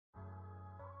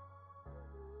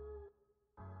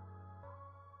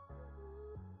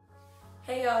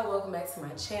Hey y'all, welcome back to my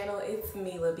channel. It's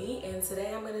Mila B, and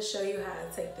today I'm going to show you how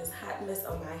to take this hot mess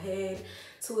on my head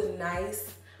to a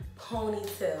nice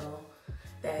ponytail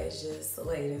that is just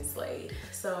laid and slayed.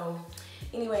 So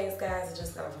anyways guys, I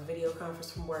just got off a video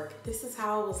conference from work. This is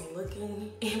how I was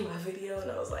looking in my video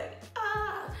and I was like,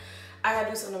 I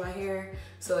gotta do something to my hair.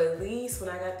 So at least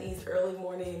when I got these early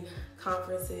morning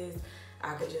conferences,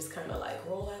 I could just kind of like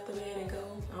roll out the bed and go.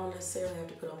 I don't necessarily have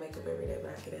to put on makeup every day, but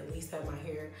I could at least have my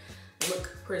hair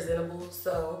look presentable.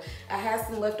 So I had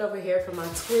some leftover hair from my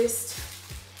twist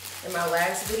in my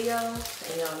last video,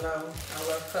 and y'all know I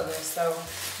love color. So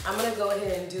I'm gonna go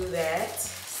ahead and do that.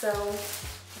 So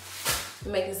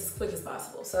make this as quick as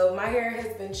possible. So my hair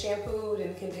has been shampooed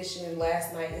and conditioned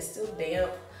last night. It's still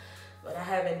damp, but I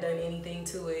haven't done anything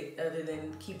to it other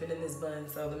than keep it in this bun.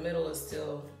 So the middle is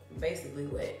still basically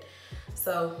wet.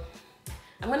 So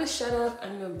I'm gonna shut up,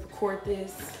 I'm gonna record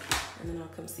this, and then I'll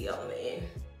come see y'all in the end.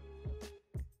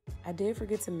 I did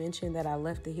forget to mention that I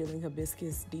left the Healing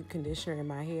Hibiscus deep conditioner in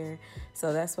my hair.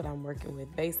 So that's what I'm working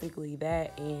with, basically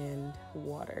that and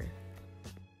water.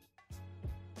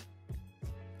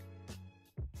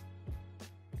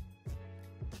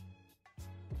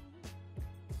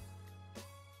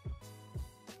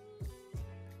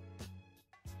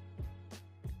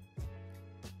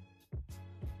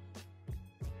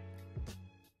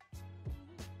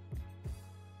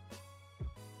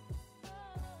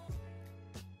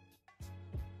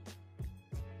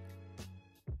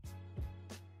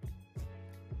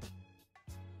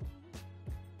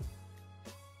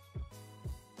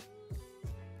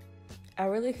 I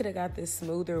really could have got this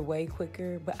smoother way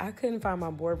quicker, but I couldn't find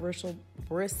my board bristle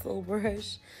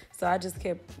brush, so I just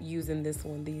kept using this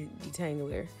one, the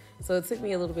detangler. So it took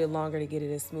me a little bit longer to get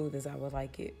it as smooth as I would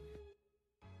like it.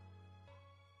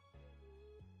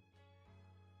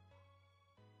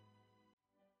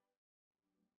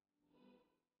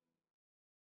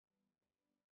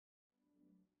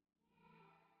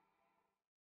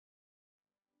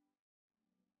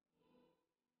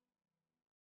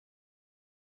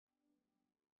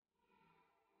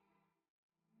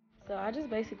 So I just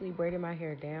basically braided my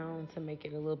hair down to make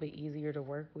it a little bit easier to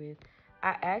work with.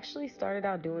 I actually started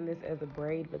out doing this as a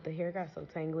braid, but the hair got so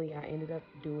tangly, I ended up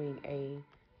doing a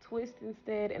twist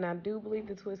instead. And I do believe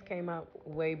the twist came out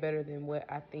way better than what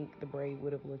I think the braid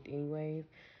would have looked anyways.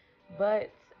 But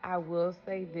I will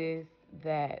say this,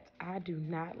 that I do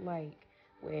not like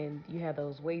when you have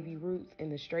those wavy roots in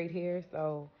the straight hair.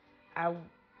 So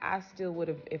I still would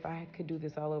have, if I could do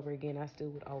this all over again, I still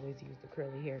would always use the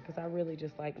curly hair because I really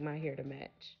just like my hair to match.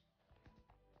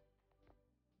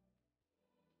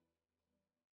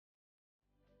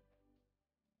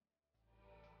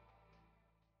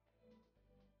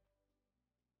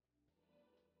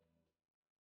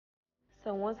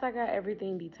 So once I got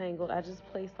everything detangled, I just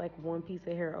placed like one piece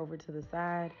of hair over to the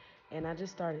side and I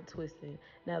just started twisting.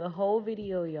 Now the whole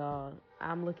video, y'all,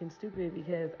 I'm looking stupid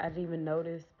because I didn't even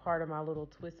notice part of my little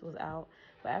twist was out.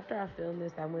 But after I filmed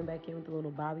this, I went back in with a little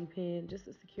bobby pin just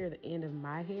to secure the end of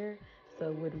my hair so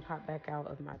it wouldn't pop back out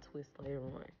of my twist later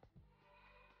on.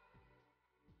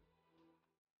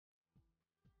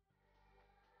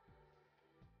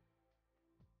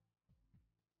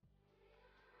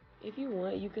 If you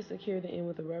want, you could secure the end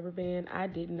with a rubber band. I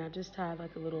didn't. I just tied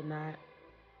like a little knot.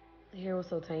 The hair was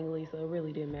so tangly, so it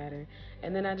really didn't matter.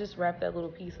 And then I just wrapped that little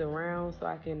piece around so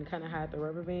I can kind of hide the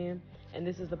rubber band. And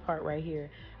this is the part right here.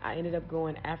 I ended up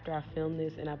going after I filmed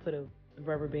this and I put a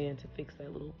rubber band to fix that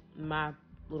my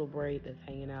little braid that's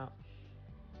hanging out.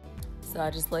 So I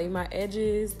just laid my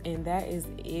edges and that is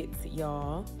it,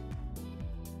 y'all.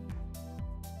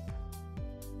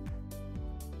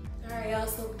 Alright y'all,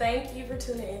 so thank you for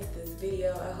tuning into this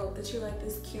video. I hope that you like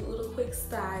this cute little quick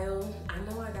style. I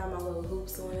know I got my little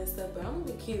hoops on and stuff, but I'm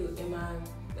gonna be cute in my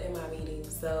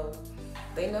meetings, so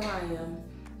they know how I am.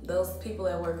 Those people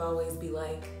at work always be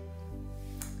like,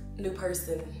 new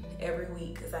person every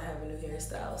week because I have a new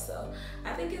hairstyle. So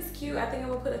I think it's cute. I think I'm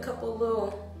gonna put a couple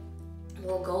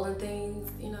little golden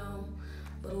things, you know,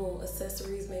 little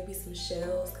accessories, maybe some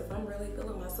shells, because I'm really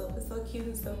feeling myself. It's so cute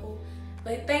and simple.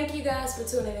 But thank you guys for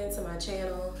tuning into my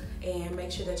channel, and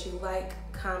make sure that you like,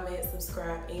 comment,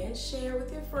 subscribe, and share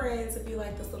with your friends if you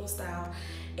like this little style.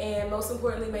 And most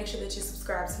importantly, make sure that you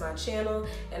subscribe to my channel,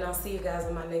 and I'll see you guys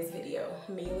in my next video.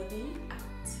 Mila B out.